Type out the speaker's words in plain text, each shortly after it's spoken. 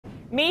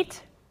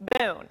Meet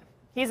Boone.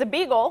 He's a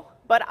beagle,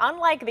 but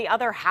unlike the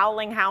other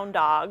howling hound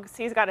dogs,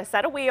 he's got a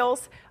set of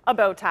wheels, a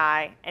bow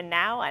tie, and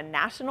now a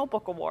National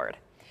Book Award.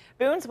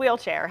 Boone's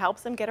wheelchair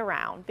helps him get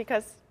around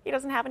because he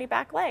doesn't have any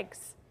back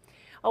legs.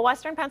 A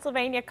Western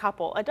Pennsylvania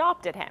couple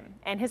adopted him,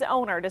 and his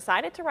owner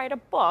decided to write a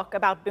book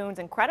about Boone's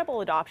incredible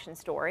adoption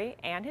story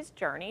and his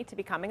journey to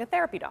becoming a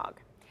therapy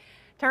dog.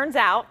 Turns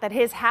out that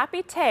his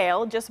happy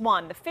tale just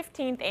won the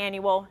 15th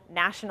annual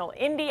National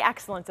Indie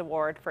Excellence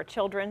Award for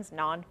children's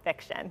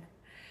nonfiction.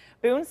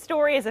 Boone's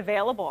story is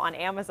available on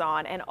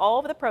Amazon, and all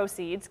of the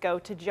proceeds go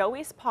to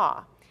Joey's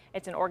Paw.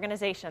 It's an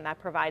organization that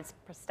provides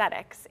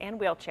prosthetics and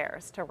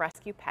wheelchairs to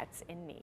rescue pets in need.